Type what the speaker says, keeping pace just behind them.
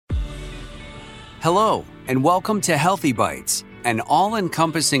Hello, and welcome to Healthy Bytes, an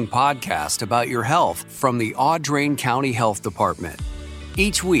all-encompassing podcast about your health from the Audrain County Health Department.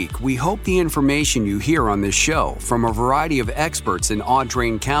 Each week, we hope the information you hear on this show from a variety of experts in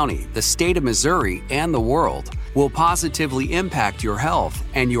Audrain County, the state of Missouri, and the world will positively impact your health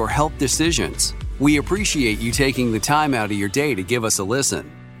and your health decisions. We appreciate you taking the time out of your day to give us a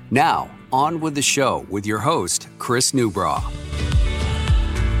listen. Now, on with the show with your host, Chris Newbraw.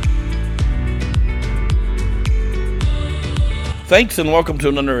 Thanks and welcome to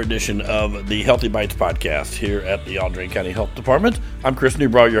another edition of the Healthy Bytes podcast here at the Audrain County Health Department. I'm Chris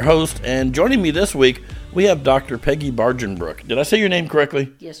Newbraw, your host, and joining me this week, we have Dr. Peggy Barjenbruch. Did I say your name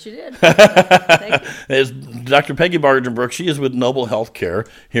correctly? Yes, you did. Thank you. It's Dr. Peggy Barjenbruch. She is with Noble Healthcare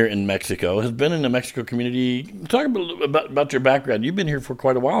here in Mexico, has been in the Mexico community. Talk a little about your background. You've been here for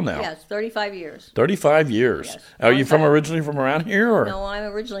quite a while now. Yes, 35 years. 35 years. Yes. Are you originally from around here? Or? No, I'm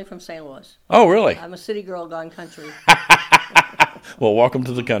originally from St. Louis. Oh, really? I'm a city girl gone country. Well, welcome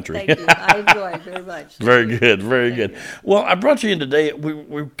to the country. Thank you. I enjoy it very much. Very good, very good. Well, I brought you in today.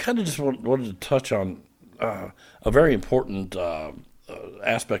 We kind of just wanted to touch on a very important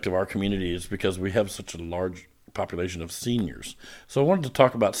aspect of our community is because we have such a large population of seniors. So I wanted to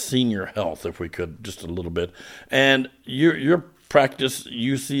talk about senior health, if we could, just a little bit. And your practice,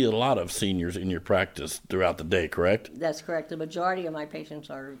 you see a lot of seniors in your practice throughout the day, correct? That's correct. The majority of my patients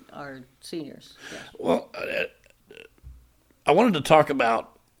are seniors. Yes. Well, I wanted to talk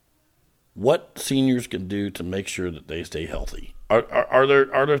about what seniors can do to make sure that they stay healthy. Are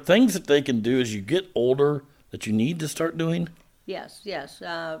there things that they can do as you get older that you need to start doing? Yes.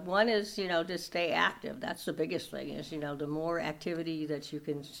 One is, to stay active. That's the biggest thing is, the more activity that you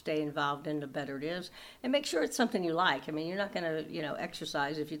can stay involved in, the better it is. And make sure it's something you like. I mean, you're not going to,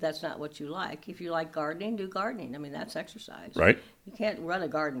 exercise if that's not what you like. If you like gardening, do gardening. I mean, that's exercise. Right. You can't run a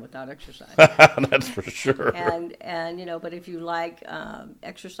garden without exercise. That's for sure. And but if you like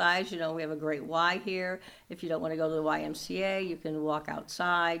exercise, we have a great Y here. If you don't want to go to the YMCA, you can walk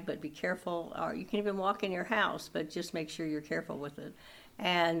outside, but be careful. Or you can even walk in your house, but just make sure you're careful with it.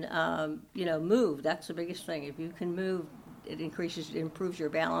 And, move. That's the biggest thing. If you can move, it improves your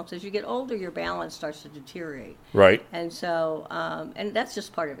balance. As you get older, your balance starts to deteriorate. Right. And so, and that's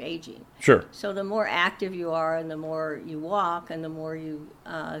just part of aging. Sure. So the more active you are and the more you walk and the more you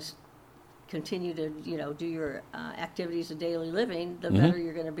continue to, do your activities of daily living, the better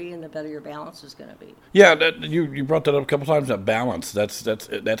you're going to be and the better your balance is going to be. Yeah, you brought that up a couple times, that balance.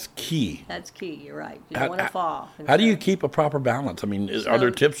 That's key. That's key, you're right. You don't want to fall. How do you keep a proper balance? I mean, are there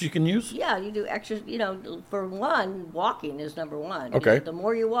tips you can use? Yeah, you do extra, for one, walking is number one. Okay. The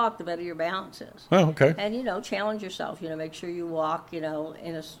more you walk, the better your balance is. Oh, okay. And, challenge yourself, make sure you walk,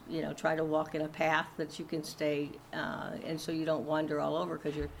 try to walk in a path that you can stay, and so you don't wander all over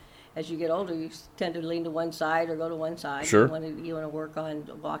because as you get older, you tend to lean to one side or go to one side. Sure. You want to work on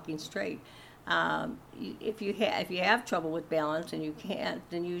walking straight. If you have trouble with balance and you can't,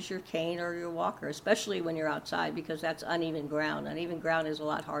 then use your cane or your walker, especially when you're outside because that's uneven ground. Uneven ground is a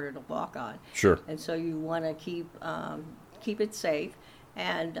lot harder to walk on. Sure. And so you want to keep it safe.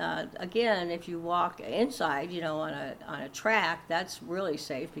 And again, if you walk inside, on a track, that's really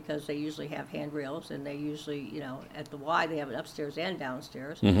safe because they usually have handrails, and they usually, at the Y they have it upstairs and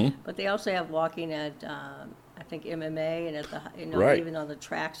downstairs. Mm-hmm. But they also have walking at, I think MMA, and at the, right. Even on the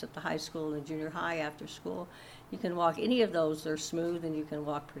tracks at the high school and junior high after school. You can walk any of those; they're smooth, and you can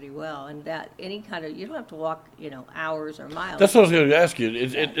walk pretty well. And you don't have to walk, hours or miles. That's what I was going to ask you.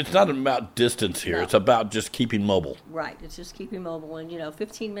 It's not about distance here. No. It's about just keeping mobile. Right. It's just keeping mobile, and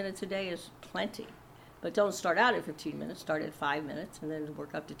 15 minutes a day is plenty. But don't start out at 15 minutes. Start at 5 minutes, and then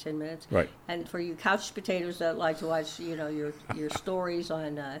work up to 10 minutes. Right. And for you couch potatoes that like to watch, your stories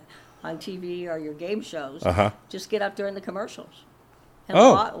on TV or your game shows, just get up during the commercials. And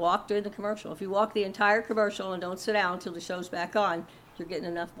walk during the commercial. If you walk the entire commercial and don't sit down until the show's back on, you're getting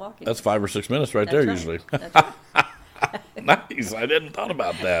enough walking. That's 5 or 6 minutes right there, usually. That's right. Nice. I didn't thought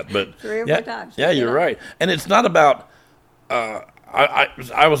about that, but 3 or 4 times. Yeah, you're right. And it's not about. I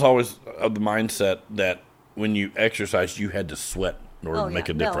was always of the mindset that when you exercise, you had to sweat in order to make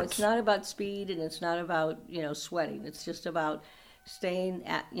a difference. No, it's not about speed, and it's not about sweating. It's just about staying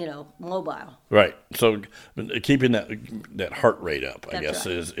mobile. Right. So keeping that heart rate up, I guess,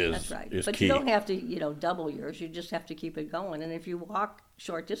 right. is That's right. is but key. You don't have to double yours. You just have to keep it going. And if you walk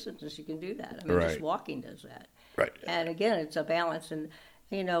short distances, you can do that. I mean, right. Just walking does that. Right. And again, it's a balance. And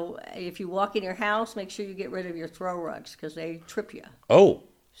if you walk in your house, make sure you get rid of your throw rugs because they trip you. Oh.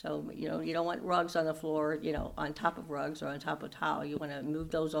 So, you don't want rugs on the floor, on top of rugs or on top of towel. You want to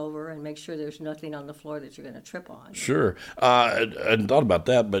move those over and make sure there's nothing on the floor that you're going to trip on. Sure. I hadn't thought about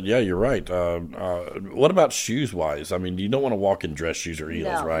that, but yeah, you're right. What about shoes-wise? I mean, you don't want to walk in dress shoes or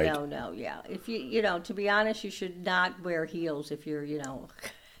heels, right? No, yeah. If to be honest, you should not wear heels if you're,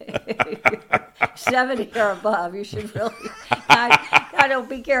 70 or above. You should really kind of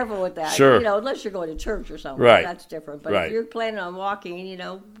be careful with that. Sure. Unless you're going to church or something. Right. That's different. But Right. if you're planning on walking,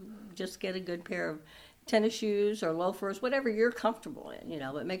 just get a good pair of tennis shoes or loafers, whatever you're comfortable in,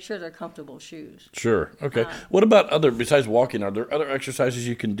 but make sure they're comfortable shoes. Sure. Okay. What about besides walking, are there other exercises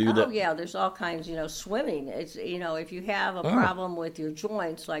you can do Oh, yeah, there's all kinds, swimming. It's, if you have a problem with your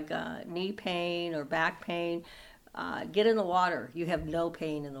joints, like knee pain or back pain, get in the water. You have no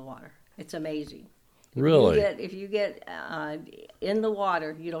pain in the water. It's amazing. Really? If you get in the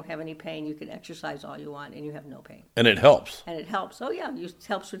water, you don't have any pain. You can exercise all you want, and you have no pain. And it helps. And it helps. Oh, yeah, it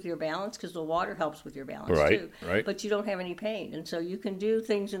helps with your balance because the water helps with your balance, Right, too. right. But you don't have any pain. And so you can do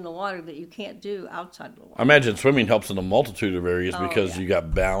things in the water that you can't do outside of the water. I imagine swimming helps in a multitude of areas because yeah. you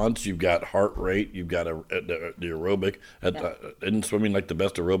got balance, you've got heart rate, you've got the aerobic. Isn't swimming like the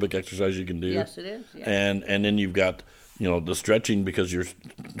best aerobic exercise you can do? Yes, it is. Yeah. And then you've got the stretching because you're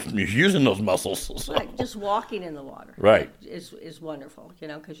using those muscles. So. Right, just walking in the water, Right, is wonderful.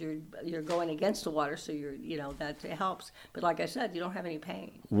 Because you're going against the water, so that helps. But like I said, you don't have any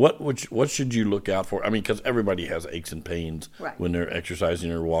pain. What should you look out for? I mean, because everybody has aches and pains when they're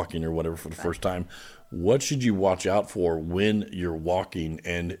exercising or walking or whatever for the first time. What should you watch out for when you're walking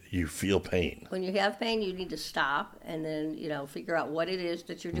and you feel pain? When you have pain, you need to stop and then, figure out what it is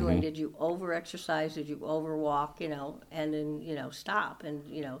that you're doing. Did you over-exercise? Did you overwalk? And then, stop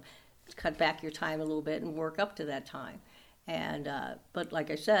and, cut back your time a little bit and work up to that time. And but like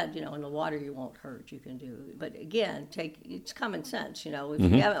I said, in the water you won't hurt. You can do, but again, it's common sense. If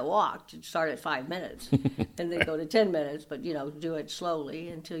you haven't walked, start at 5 minutes, and then go to 10 minutes. But do it slowly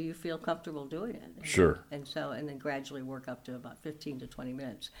until you feel comfortable doing it. Sure. And then gradually work up to about 15 to 20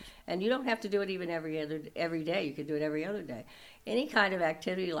 minutes. And you don't have to do it even every day. You could do it every other day. Any kind of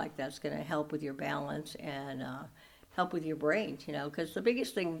activity like that's going to help with your balance and help with your brain, because the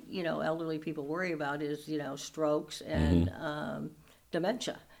biggest thing, elderly people worry about is, strokes and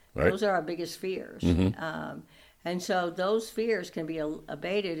dementia. Right. Those are our biggest fears. And so those fears can be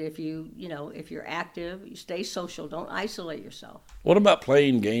abated if if you're active, you stay social, don't isolate yourself. What about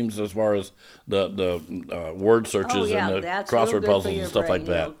playing games as far as the word searches and the crossword puzzles and stuff like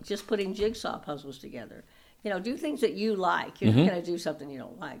that? Just putting jigsaw puzzles together. Do things that you like. You're not going to do something you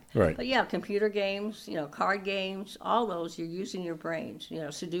don't like. Right. But yeah, computer games, card games, all those, you're using your brains.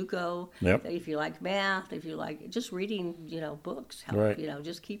 Sudoku, Yep. If you like math, if you like just reading, books help. Right.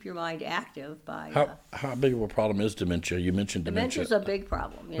 Just keep your mind active by. How big of a problem is dementia? You mentioned dementia. Dementia's a big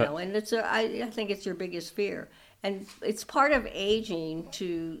problem, and I think it's your biggest fear. And it's part of aging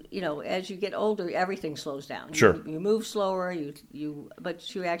to, as you get older, everything slows down. Sure. You move slower,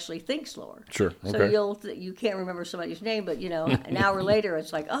 but you actually think slower. Sure. Okay. So you can't remember somebody's name, but, an hour later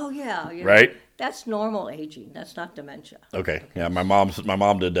it's like, oh, yeah. Right. That's normal aging. That's not dementia. Okay. Yeah, my mom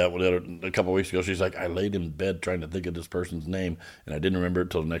did that a couple of weeks ago. She's like, I laid in bed trying to think of this person's name, and I didn't remember it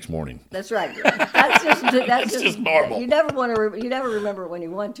till the next morning. That's right. That's just normal. You never you never remember it when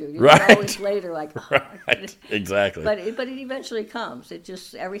you want to. Right. Always later, like, oh, right. Exactly. But it eventually comes. It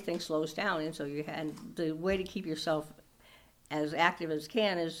just everything slows down, and so the way to keep yourself as active as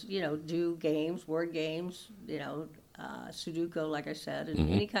can is do games, word games, Sudoku, like I said, and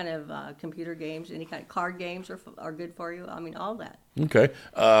any kind of computer games, any kind of card games are good for you. I mean, all that. Okay.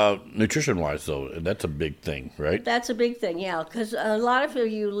 Nutrition-wise, though, that's a big thing, right? That's a big thing, yeah, because a lot of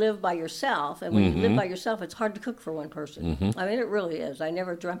you live by yourself, and when you live by yourself, it's hard to cook for one person. I mean, it really is. I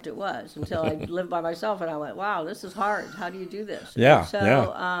never dreamt it was until I lived by myself, and I went, wow, this is hard. How do you do this? Yeah,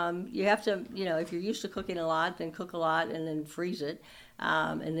 So you have to, if you're used to cooking a lot, then cook a lot and then freeze it,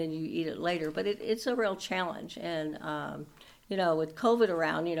 and then you eat it later. But it's a real challenge, and with COVID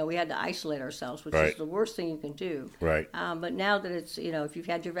around, we had to isolate ourselves, which is the worst thing you can do. Right. But now that it's, if you've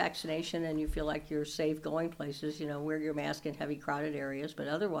had your vaccination and you feel like you're safe going places, wear your mask in heavy crowded areas. But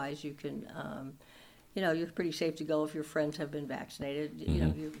otherwise, you can, you're pretty safe to go if your friends have been vaccinated.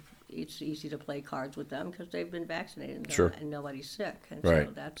 It's easy to play cards with them because they've been vaccinated and, Sure. and nobody's sick. And right.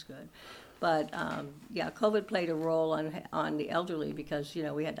 so that's good. But COVID played a role on the elderly because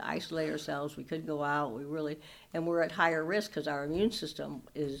we had to isolate ourselves. We couldn't go out. And we're at higher risk because our immune system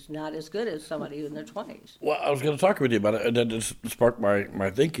is not as good as somebody in their 20s. Well, I was going to talk with you about it, and that just sparked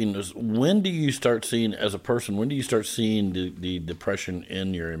my thinking. Is when do you start seeing, as a person, when do you start seeing the depression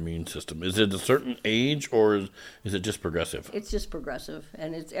in your immune system? Is it a certain age, or is it just progressive? It's just progressive,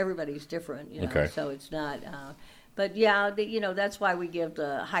 and everybody's different. Okay. So it's not. But that's why we give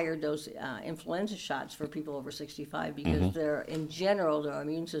the higher dose influenza shots for people over 65 because they're, in general, their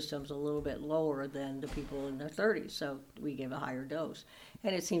immune system's a little bit lower than the people in their 30s. So we give a higher dose,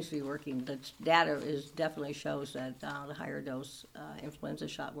 and it seems to be working. The data definitely shows that the higher dose influenza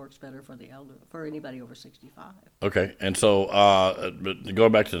shot works better for for anybody over 65. Okay, and so but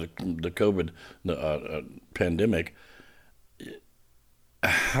going back to the COVID pandemic.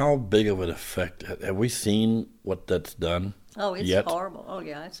 How big of an effect have we seen? What that's done? Oh, it's yet? Horrible. Oh,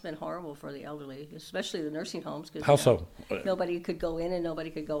 yeah, it's been horrible for the elderly, especially the nursing homes. How so? Nobody could go in and nobody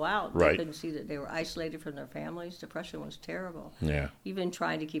could go out. Right. They couldn't see that they were isolated from their families. Depression was terrible. Yeah. Even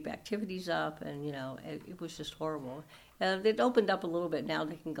trying to keep activities up, and it was just horrible. It opened up a little bit now;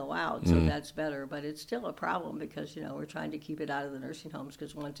 they can go out, so that's better. But it's still a problem because we're trying to keep it out of the nursing homes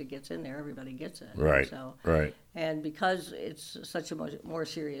because once it gets in there, everybody gets it. Right. So right. And because it's such a more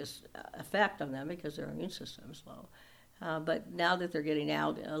serious effect on them because their immune system is low. But now that they're getting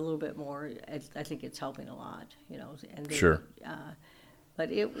out a little bit more, I think it's helping a lot. And sure.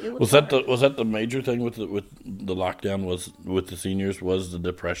 But it was that the major thing with the lockdown was with the seniors was the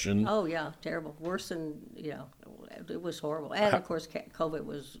depression? Oh yeah, terrible, worse than it was horrible. And of course, COVID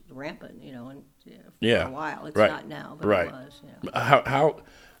was rampant. For a while. It's not now, but it was. How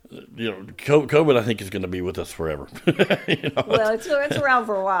COVID, I think, is going to be with us forever. Well, it's around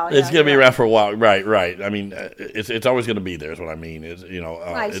for a while. It's going to be around for a while, right. I mean, it's always going to be there. Is what I mean.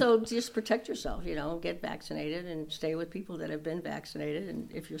 Right. So just protect yourself. Get vaccinated and stay with people that have been vaccinated. And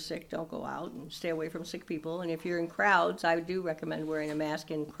if you're sick, don't go out and stay away from sick people. And if you're in crowds, I do recommend wearing a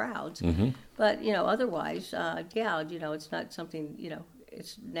mask in crowds. Mm-hmm. But otherwise, it's not something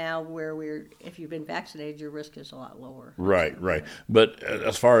It's now where if you've been vaccinated, your risk is a lot lower. Right. But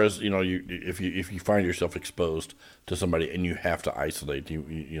as far as if you find yourself exposed to somebody and you have to isolate,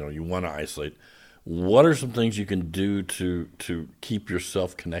 you want to isolate. What are some things you can do to keep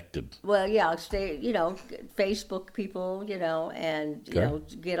yourself connected? Well, stay, Facebook people, and,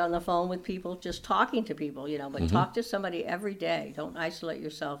 get on the phone with people, just talking to people, but talk to somebody every day. Don't isolate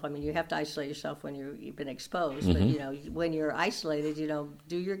yourself. I mean, you have to isolate yourself when you've been exposed, but, when you're isolated,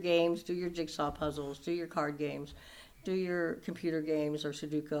 do your games, do your jigsaw puzzles, do your card games. Do your computer games or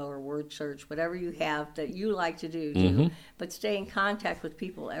Sudoku or word search, whatever you have that you like to do. But stay in contact with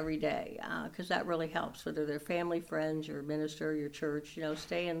people every day because that really helps, whether they're family, friends, your minister, your church.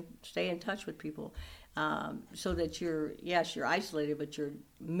 Stay in touch with people so that you're isolated, but you're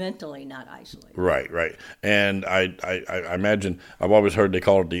mentally not isolated. Right. And I imagine I've always heard they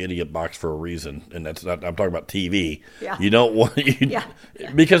call it the idiot box for a reason, and that's not. I'm talking about TV. Yeah. You don't want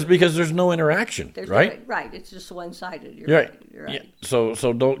because there's no interaction, right? Right. It's just one-sided. You're right. Yeah. So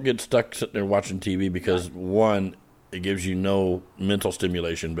don't get stuck sitting there watching TV because one, it gives you no mental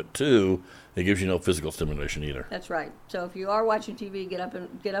stimulation, but two, it gives you no physical stimulation either. That's right. So if you are watching TV, get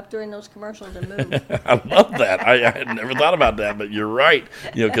up during those commercials and move. I love that. I had never thought about that, but you're right.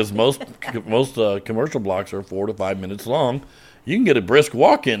 Because most commercial blocks are 4 to 5 minutes long. You can get a brisk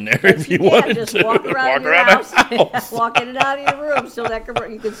walk in there if you wanted just to. Walk around your house. Walk in and out of your room so that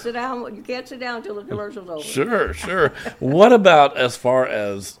you can sit down. You can't sit down until the commercial's over. Sure. What about as far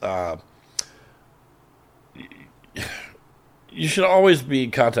as you should always be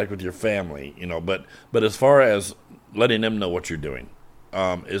in contact with your family, but as far as letting them know what you're doing,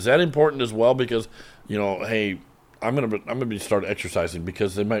 is that important as well? Because, hey, I'm gonna start exercising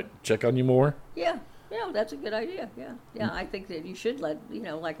because they might check on you more. Yeah, that's a good idea. Yeah. I think that you should let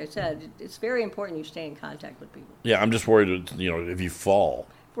like I said, it's very important you stay in contact with people. Yeah, I'm just worried, if you fall.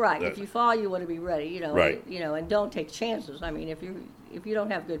 Right. If you fall, you want to be ready. Right. And don't take chances. I mean, if you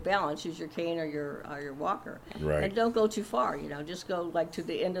don't have good balance, use your cane or your walker. Right. And don't go too far. Just go like to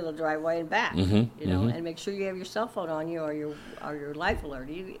the end of the driveway and back. And make sure you have your cell phone on you or your life alert.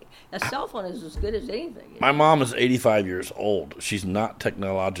 A cell phone is as good as anything. My mom is 85 years old. She's not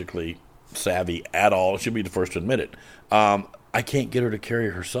technologically savvy at all. She'll be the first to admit it. I can't get her to carry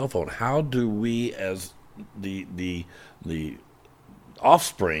her cell phone. How do we, as the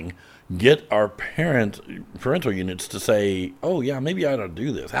offspring, get our parental units to say, oh, yeah, maybe I ought to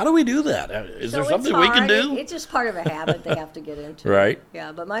do this? How do we do that? Is there something we can do? It's just part of a habit they have to get into. Right.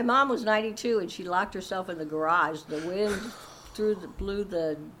 Yeah, but my mom was 92, and she locked herself in the garage. The wind blew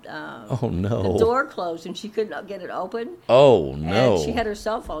the Oh no! the door closed, and she couldn't get it open. Oh no! And she had her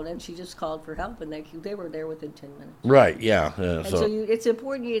cell phone, and she just called for help, and they were there within 10 minutes. Right? Yeah. And so it's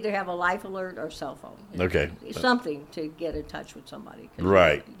important you either have a life alert or cell phone. Okay. Something to get in touch with somebody. 'Cause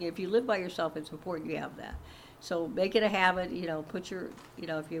right. If you live by yourself, it's important you have that. So make it a habit. Put your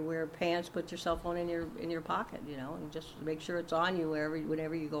if you wear pants, put your cell phone in your pocket. And just make sure it's on you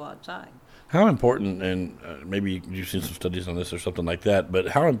whenever you go outside. How important, and maybe you've seen some studies on this or something like that, but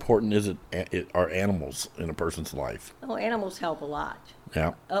how important is are animals in a person's life? Oh, animals help a lot.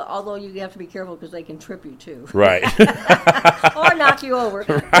 Yeah. Although you have to be careful because they can trip you too. Right. Or knock you over.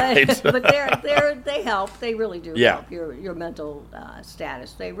 Right. But they help. They really do help your mental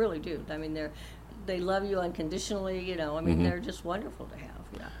status. They really do. I mean, they love you unconditionally. They're just wonderful to have.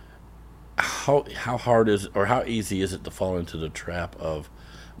 Yeah. How hard is or how easy is it to fall into the trap of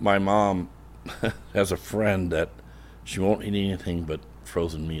my mom has a friend that she won't eat anything but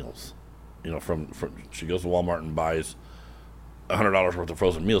frozen meals. From she goes to Walmart and buys $100 worth of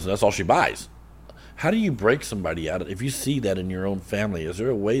frozen meals, and that's all she buys. How do you break somebody out of if you see that in your own family? Is there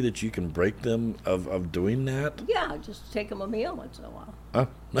a way that you can break them of doing that? Yeah, just take them a meal once in a while. Oh.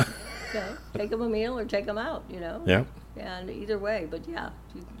 Take them a meal or take them out. Yeah. And either way, but yeah.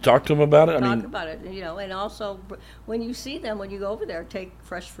 Talk to them about it. Talk about it, and also when you see them, when you go over there, take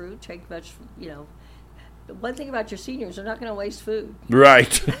fresh fruit, take vegetables. One thing about your seniors, they're not going to waste food. Right.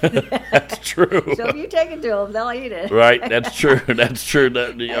 That's true. So if you take it to them, they'll eat it. Right. That's true. That's true.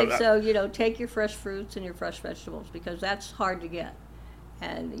 And so, take your fresh fruits and your fresh vegetables because that's hard to get.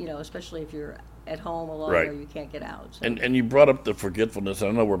 And, especially if you're at home alone or you can't get out. So. And you brought up the forgetfulness.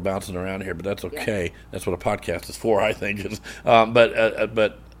 I know we're bouncing around here, but that's okay. Yeah. That's what a podcast is for, I think.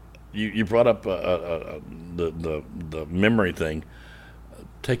 But you brought up the memory thing,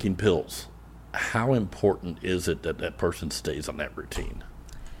 taking pills. How important is it that person stays on that routine?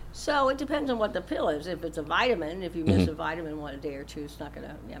 So it depends on what the pill is. If it's a vitamin, if you miss a vitamin a day or two, it's not going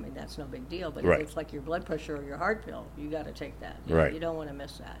to, that's no big deal. But if it's like your blood pressure or your heart pill, you got to take that. You don't want to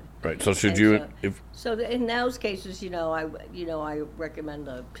miss that. Right. So in those cases, I recommend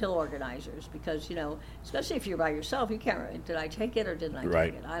the pill organizers because, especially if you're by yourself, you can't, did I take it or didn't I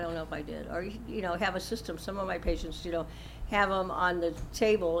take it? I don't know if I did. Or, have a system. Some of my patients, have them on the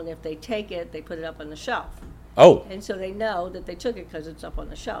table, and if they take it, they put it up on the shelf. Oh. And so they know that they took it because it's up on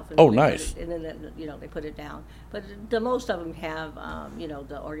the shelf. And nice. And then, they put it down. But the most of them have,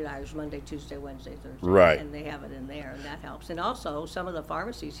 the organizers Monday, Tuesday, Wednesday, Thursday. Right. And they have it in there, and that helps. And also, some of the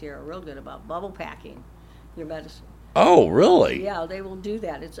pharmacies here are real good about bubble packing your medicine. Oh, really? Yeah, they will do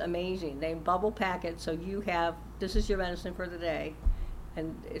that. It's amazing. They bubble pack it so you have, this is your medicine for the day.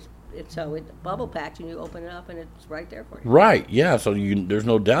 And it's bubble packed, and you open it up, and it's right there for you. Right, yeah, so there's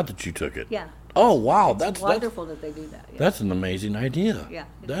no doubt that you took it. Yeah. Oh, wow. It's wonderful that they do that. Yeah. That's an amazing idea. Yeah.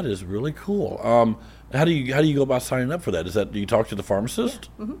 That is really cool. How do you go about signing up for that? Do you talk to the pharmacist?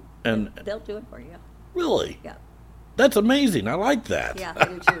 Yeah. Mm-hmm. And they'll do it for you. Really? Yeah. That's amazing. I like that. Yeah, I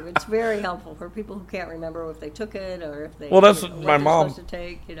do too. It's very helpful for people who can't remember if they took it or if they well, that's what my mom supposed to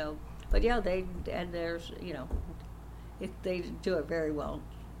take, But yeah, they do it very well.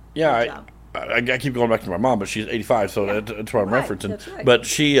 Yeah, I keep going back to my mom, but she's 85, so that's what I'm referencing. That's right. But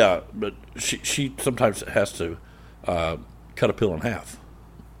she sometimes has to cut a pill in half,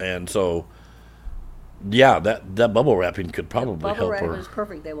 and so that bubble wrapping could probably help her. Bubble wrap is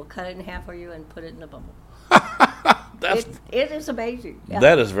perfect. They will cut it in half for you and put it in a bubble. It is amazing. Yeah.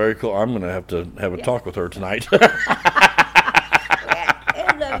 That is very cool. I'm going to have a talk with her tonight.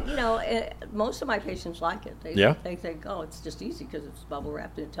 And most of my patients like it. They think, oh, it's just easy because it's bubble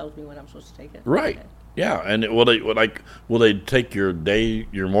wrapped and it tells me when I'm supposed to take it. Right. Okay. Yeah, and will they take your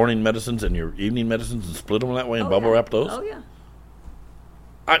morning medicines and your evening medicines and split them that way and bubble wrap those? Oh yeah.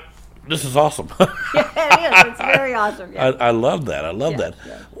 This is awesome. Yeah, it is. It's very awesome. Yeah. I love that. I love that.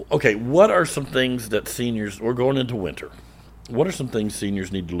 Yeah. Okay, what are some things that seniors? We're going into winter. What are some things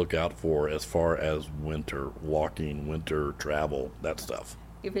seniors need to look out for as far as winter walking, winter travel, that stuff?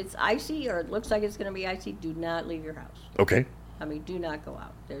 If it's icy or it looks like it's going to be icy, do not leave your house. Okay. Do not go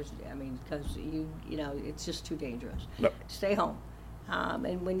out. Because it's just too dangerous. No. Stay home.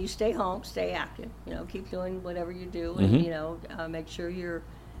 And when you stay home, stay active. Keep doing whatever you do, and make sure you're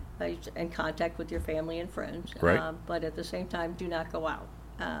in contact with your family and friends. Right. But at the same time, do not go out.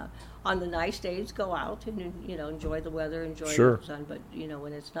 On the nice days, go out and enjoy the weather, enjoy the sun. But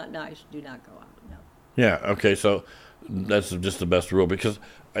when it's not nice, do not go out. No. Yeah. Okay. So that's just the best rule because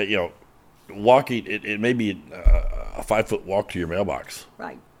walking it may be a 5-foot walk to your mailbox.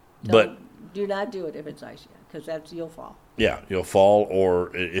 Right. But Do not do it if it's icy, because you'll fall. Yeah, you'll fall,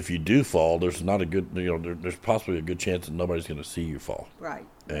 or if you do fall, there's not a good, there's possibly a good chance that nobody's going to see you fall. Right.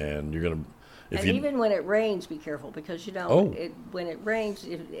 And you're going to, even when it rains, be careful, because when it rains,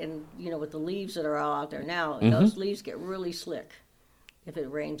 and with the leaves that are all out there now, those leaves get really slick if it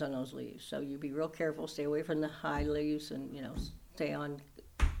rains on those leaves. So you be real careful, stay away from the high leaves, and stay on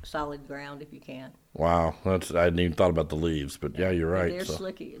solid ground if you can. Wow, I hadn't even thought about the leaves, but yeah, you're right. They're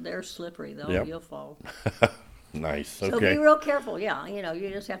slicky, they're slippery though. Yep. You'll fall. Nice. Okay. So be real careful. Yeah, you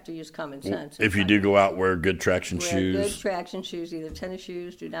just have to use common sense. If you do go out, wear good traction shoes. Wear good traction shoes, either tennis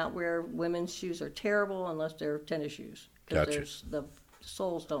shoes. Do not wear women's shoes. Are terrible unless they're tennis shoes, because the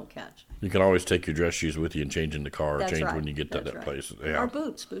soles don't catch. You can always take your dress shoes with you and change in the car, or change right. when you get to that place. Yeah. Or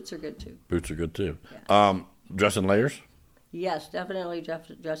boots. Boots are good too. Boots are good too. Yeah. Dress in layers? Yes, definitely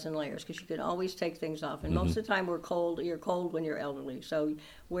dress in layers, because you can always take things off. And most of the time you're cold when you're elderly. So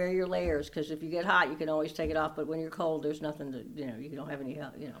wear your layers, because if you get hot, you can always take it off. But when you're cold, there's nothing to, you don't have any,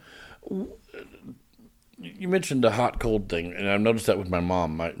 You mentioned the hot cold thing, and I've noticed that with my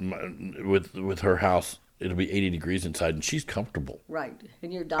mom. With her house, it'll be 80 degrees inside, and she's comfortable. Right,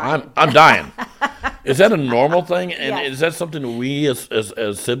 and you're dying. I'm dying. Is that a normal thing? And Yes. is that something we as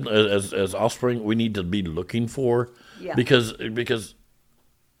offspring we need to be looking for? Yeah. Because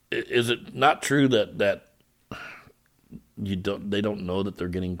is it not true that they don't know that they're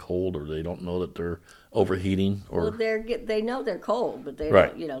getting cold, or they don't know that they're overheating, or Well, they know they're cold, but they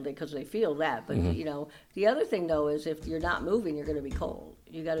Right. don't, because they feel that. But the other thing though is, if you're not moving, you're going to be cold.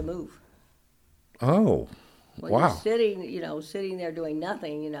 You got to move. oh, When wow, you're sitting there doing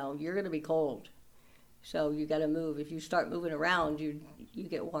nothing, you're going to be cold. So you got to move. If you start moving around, you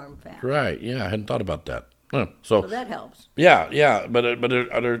get warm fast. right? Yeah, I hadn't thought about that. Huh. So that helps. Yeah, but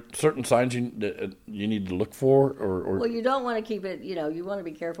are there certain signs you need to look for, or Well, you don't want to keep it. You want to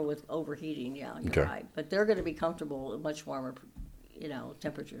be careful with overheating. Yeah, you're Okay. right. But they're going to be comfortable at much warmer,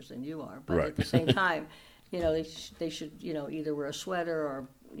 temperatures than you are. But Right. at the same time, they should either wear a sweater or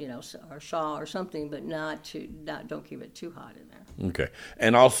or shawl or something, but don't keep it too hot in there. Okay,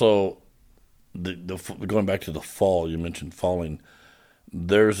 and also going back to the fall, you mentioned falling.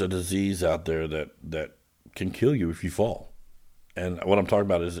 There's a disease out there that can kill you if you fall, and what I'm talking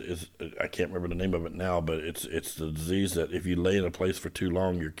about is I can't remember the name of it now, but it's the disease that if you lay in a place for too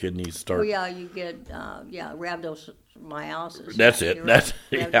long, your kidneys start. Oh yeah, you get rhabdomyolysis. That's it. That's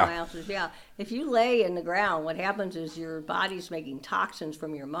rhabdomyolysis. Yeah. If you lay in the ground, what happens is your body's making toxins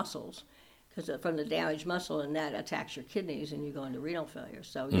from your muscles, from the damaged muscle, and that attacks your kidneys, and you go into renal failure.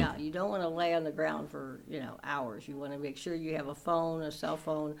 So yeah, you don't want to lay on the ground for hours. You want to make sure you have a phone, a cell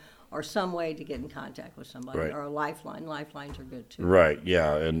phone, or some way to get in contact with somebody, Right. or a lifeline. Lifelines are good too. Right.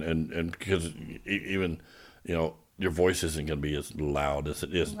 Yeah, and because even your voice isn't going to be as loud as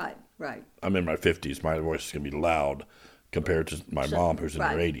it is. Right. I'm in my 50s. My voice is going to be loud compared to my mom, who's in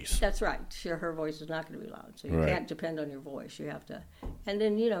her 80s. That's right. Sure, her voice is not going to be loud, so you Right. can't depend on your voice. You have to, and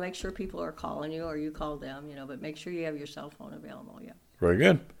then make sure people are calling you, or you call them. But make sure you have your cell phone available. Yeah. Very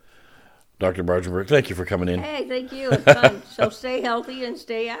good. Dr. Barjenbruch, thank you for coming in. Hey, thank you. It's fun. So stay healthy and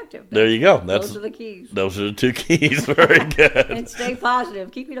stay active. There you go. Those are the keys. Those are the two keys. Very good. And stay positive.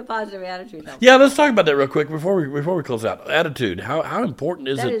 Keeping a positive attitude helps. Yeah, let's talk about that real quick before we close out. Attitude. How important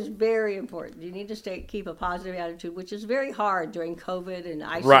is it? That is very important. You need to keep a positive attitude, which is very hard during COVID and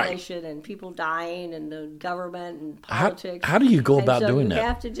isolation and people dying and the government and politics. How do you go about doing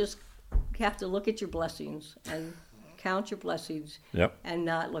that? You have to look at your blessings and count your blessings. Yep. And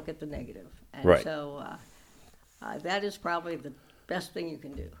not look at the negative. And Right. so that is probably the best thing you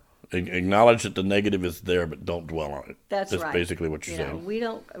can do. Acknowledge that the negative is there, but don't dwell on it. That's right. That's basically what you're saying. We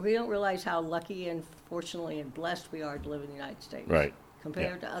don't realize how lucky and fortunately and blessed we are to live in the United States. Right.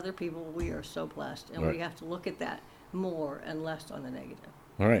 Compared to other people, we are so blessed, and Right. we have to look at that more and less on the negative.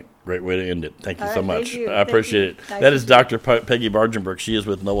 All right. Great way to end it. Thank you All so right, much. thank you. I appreciate it. Nice That to is see Dr. Peggy Barjenbruch. She is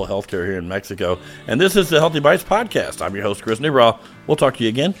with Noble Healthcare here in Mexico. And this is the Healthy Bytes podcast. I'm your host, Chris Newbraw. We'll talk to you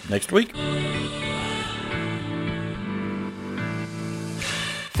again next week.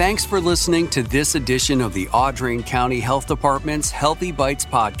 Thanks for listening to this edition of the Audrain County Health Department's Healthy Bytes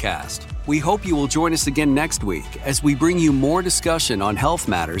podcast. We hope you will join us again next week as we bring you more discussion on health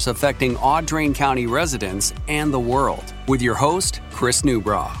matters affecting Audrain County residents and the world with your host, Chris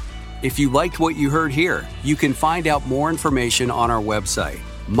Newbraw. If you liked what you heard here, you can find out more information on our website,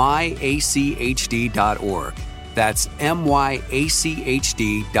 myachd.org. That's myachd.org.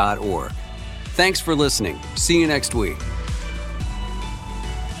 Thanks for listening. See you next week.